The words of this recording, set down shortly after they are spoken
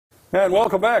And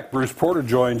welcome back. Bruce Porter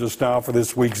joins us now for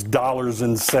this week's Dollars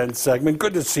and Cents segment.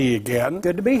 Good to see you again.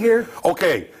 Good to be here.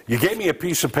 Okay, you gave me a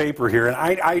piece of paper here, and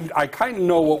I kind of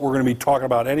know what we're going to be talking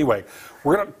about anyway.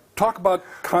 We're going to talk about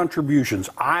contributions,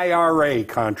 IRA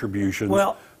contributions,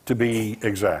 to be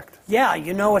exact. Yeah,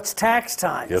 you know it's tax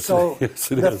time. Yes, so yes,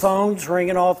 it the is. phone's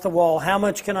ringing off the wall. How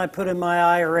much can I put in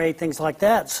my IRA? Things like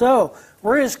that. So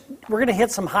we're going to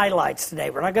hit some highlights today.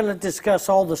 We're not going to discuss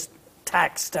all this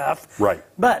tax stuff. Right.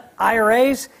 But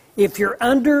IRAs, if you're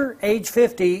under age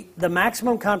 50, the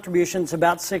maximum contribution is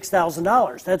about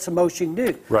 $6,000. That's the most you can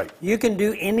do. Right. You can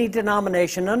do any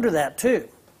denomination under that too.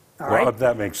 All right. Well,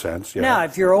 that makes sense. Yeah. Now,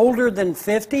 if you're older than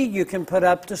 50, you can put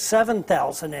up to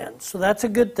 $7,000 in. So that's a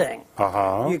good thing.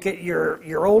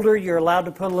 You're older, you're allowed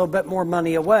to put a little bit more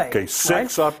money away. Okay,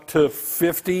 6 up to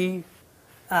 50.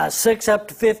 6 up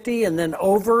to 50, and then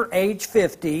over age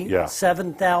 50, Yeah.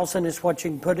 7,000 is what you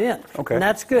can put in. Okay. And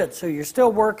that's good. So you're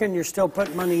still working, you're still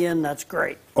putting money in. That's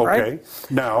great. Okay. Right?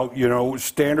 Now,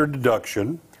 standard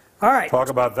deduction. All right. Talk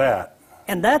about that.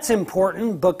 And that's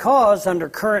important because under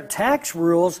current tax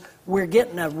rules, we're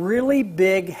getting a really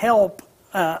big help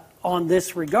on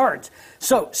this regards.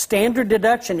 So standard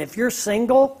deduction, if you're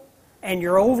single and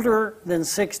you're older than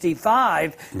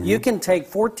 65, you can take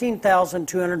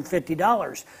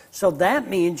 $14,250. So that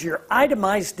means your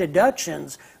itemized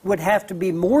deductions would have to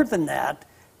be more than that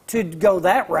to go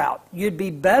that route. You'd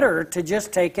be better to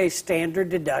just take a standard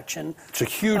deduction. It's a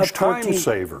huge time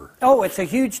saver. Oh, it's a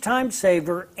huge time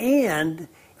saver, and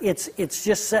it's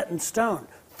just set in stone.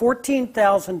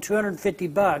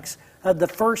 $14,250 of the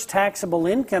first taxable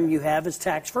income you have is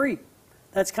tax-free.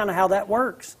 That's kind of how that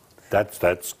works.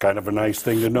 That's kind of a nice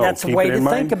thing to know. That's a way to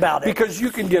think about it. Because you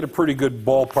can get a pretty good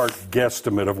ballpark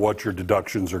guesstimate of what your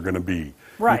deductions are going to be.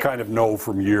 Right. You kind of know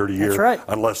from year to year. That's right.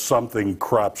 Unless something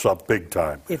crops up big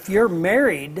time. If you're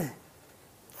married,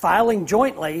 filing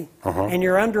jointly, and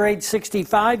you're under age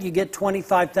 65, you get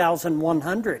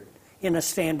 $25,100 in a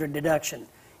standard deduction.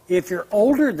 If you're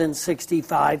older than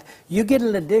 65, you get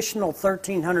an additional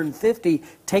 $1,350,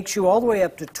 takes you all the way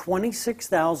up to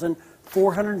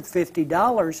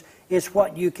 $26,450 is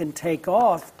what you can take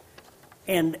off.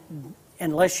 And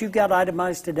unless you've got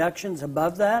itemized deductions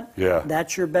above that,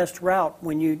 that's your best route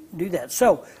when you do that.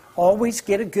 So always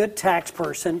get a good tax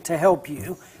person to help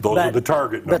you. Those are the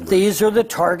target numbers. But these are the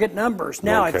target numbers.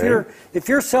 Now, if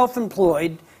you're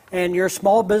self-employed and you're a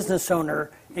small business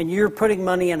owner and you're putting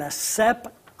money in a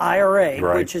SEP IRA,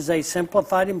 which is a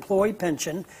simplified employee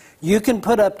pension, you can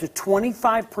put up to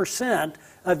 25%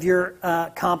 of your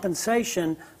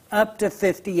compensation up to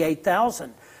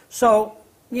 $58,000. So,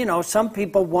 some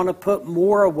people want to put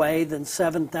more away than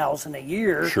 $7,000 a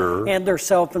year, and they're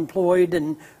self-employed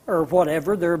or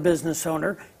whatever, they're a business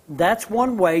owner. That's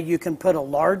one way you can put a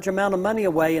large amount of money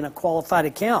away in a qualified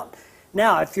account.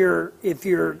 Now, if you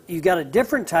got a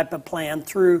different type of plan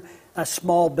through a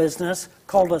small business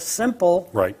called a simple,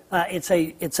 it's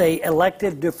a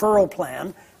elective deferral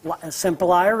plan, a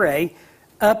simple IRA,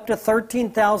 up to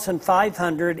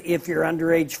 $13,500 if you're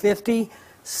under age 50,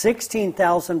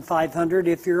 $16,500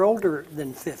 if you're older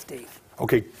than 50.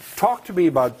 Okay, talk to me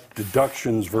about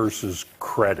deductions versus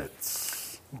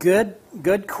credits. Good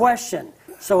question.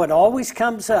 So it always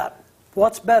comes up.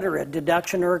 What's better, a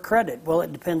deduction or a credit? Well,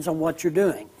 it depends on what you're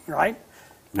doing, right?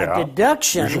 Yeah, a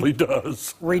deduction usually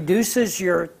does. Reduces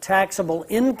your taxable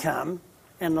income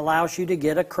and allows you to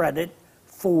get a credit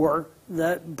for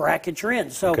the bracket you're in.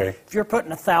 So if you're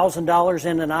putting $1,000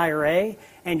 in an IRA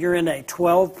and you're in a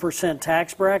 12%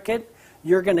 tax bracket,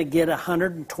 you're going to get a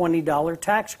 $120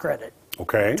 tax credit.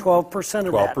 Okay. 12%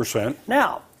 of that. 12%.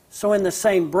 Now, so in the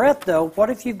same breath, though, what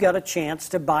if you've got a chance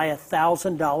to buy a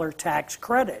 $1,000 tax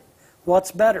credit?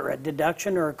 What's better, a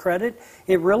deduction or a credit?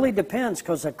 It really depends,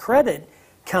 because a credit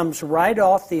comes right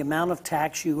off the amount of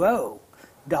tax you owe,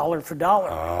 dollar for dollar.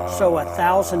 So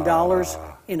 $1,000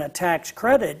 in a tax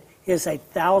credit is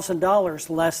 $1,000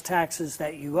 less taxes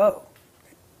that you owe.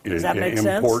 Does that make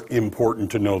sense? Important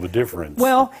to know the difference.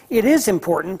 Well, it is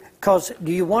important, because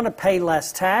do you want to pay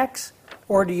less tax,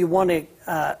 or do you want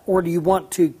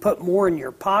to put more in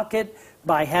your pocket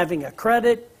by having a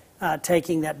credit,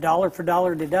 taking that dollar for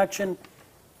dollar deduction?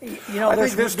 I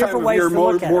think this time of year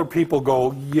more people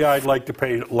go, yeah, I'd like to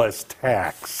pay less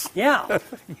tax. Yeah.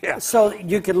 So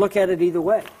you could look at it either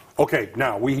way. Okay,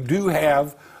 now we do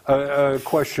have a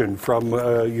question from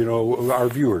our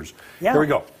viewers. Yeah. Here we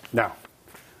go. Now,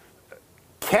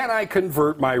 can I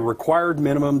convert my required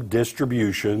minimum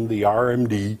distribution, the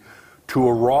RMD, to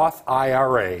a Roth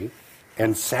IRA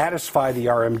and satisfy the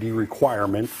RMD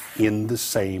requirement in the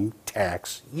same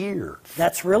tax year?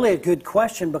 That's really a good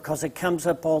question because it comes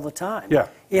up all the time. Yeah.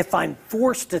 If I'm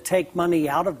forced to take money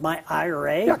out of my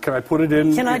IRA, yeah, can I put it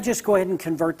in? Can I just go ahead and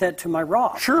convert that to my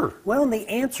Roth? Sure. Well, and the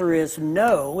answer is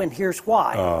no, and here's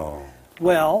why. Oh.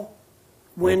 Well,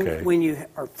 when you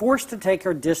are forced to take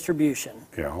a distribution,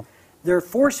 yeah. they're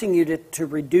forcing you to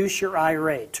reduce your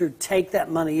IRA, to take that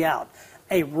money out.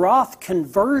 A Roth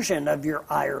conversion of your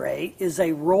IRA is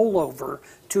a rollover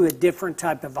to a different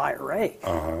type of IRA.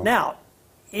 Now,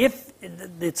 if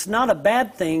it's not a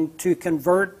bad thing to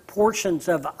convert portions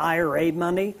of IRA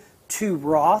money to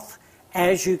Roth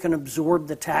as you can absorb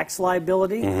the tax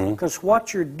liability, because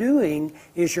what you're doing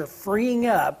is you're freeing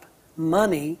up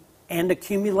money and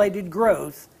accumulated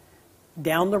growth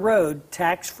down the road,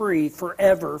 tax-free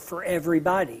forever for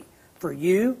everybody. For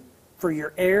you, for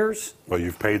your heirs. Well,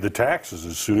 you've paid the taxes.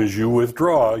 As soon as you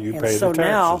withdraw, you pay the taxes. So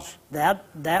now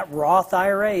that Roth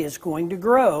IRA is going to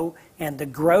grow, and the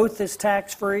growth is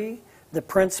tax-free, the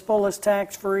principal is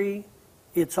tax-free.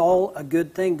 It's all a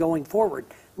good thing going forward.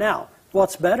 Now,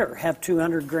 what's better, have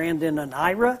 200 grand in an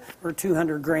IRA or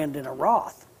 200 grand in a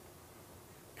Roth?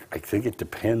 I think it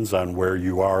depends on where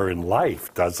you are in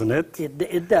life, doesn't it?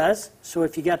 It does. So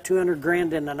if you got 200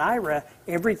 grand in an IRA,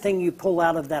 everything you pull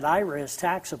out of that IRA is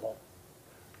taxable.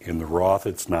 In the Roth,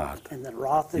 it's not. In the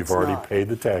Roth, it's not. You've already paid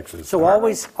the taxes. So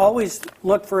always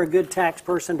look for a good tax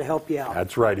person to help you out.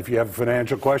 That's right. If you have a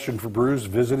financial question for Bruce,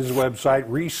 visit his website,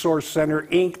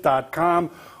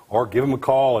 resourcecenterinc.com, or give him a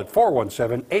call at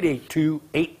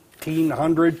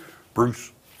 417-882-1800.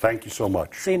 Bruce, thank you so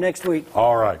much. See you next week.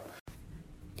 All right.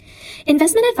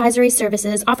 Investment advisory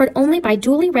services offered only by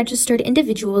duly registered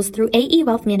individuals through AE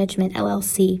Wealth Management,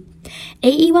 LLC.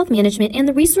 AE Wealth Management and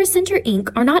the Resource Center,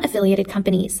 Inc. are not affiliated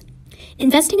companies.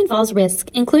 Investing involves risk,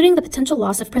 including the potential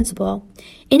loss of principal.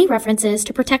 Any references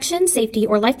to protection, safety,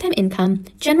 or lifetime income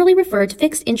generally refer to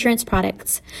fixed insurance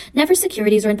products, never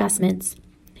securities or investments.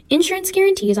 Insurance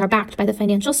guarantees are backed by the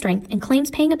financial strength and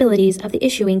claims-paying abilities of the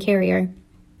issuing carrier.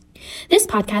 This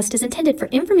podcast is intended for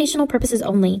informational purposes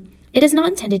only. It is not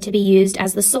intended to be used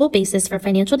as the sole basis for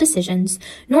financial decisions,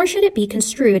 nor should it be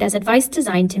construed as advice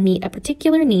designed to meet a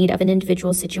particular need of an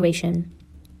individual situation.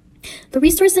 The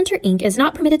Resource Center, Inc. is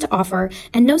not permitted to offer,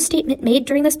 and no statement made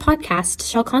during this podcast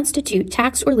shall constitute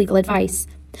tax or legal advice.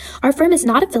 Our firm is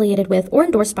not affiliated with or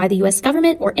endorsed by the U.S.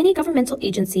 government or any governmental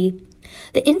agency.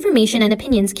 The information and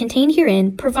opinions contained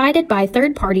herein, provided by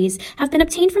third parties, have been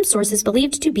obtained from sources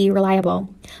believed to be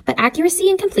reliable, but accuracy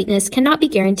and completeness cannot be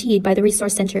guaranteed by the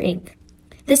Resource Center, Inc.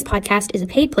 This podcast is a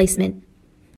paid placement.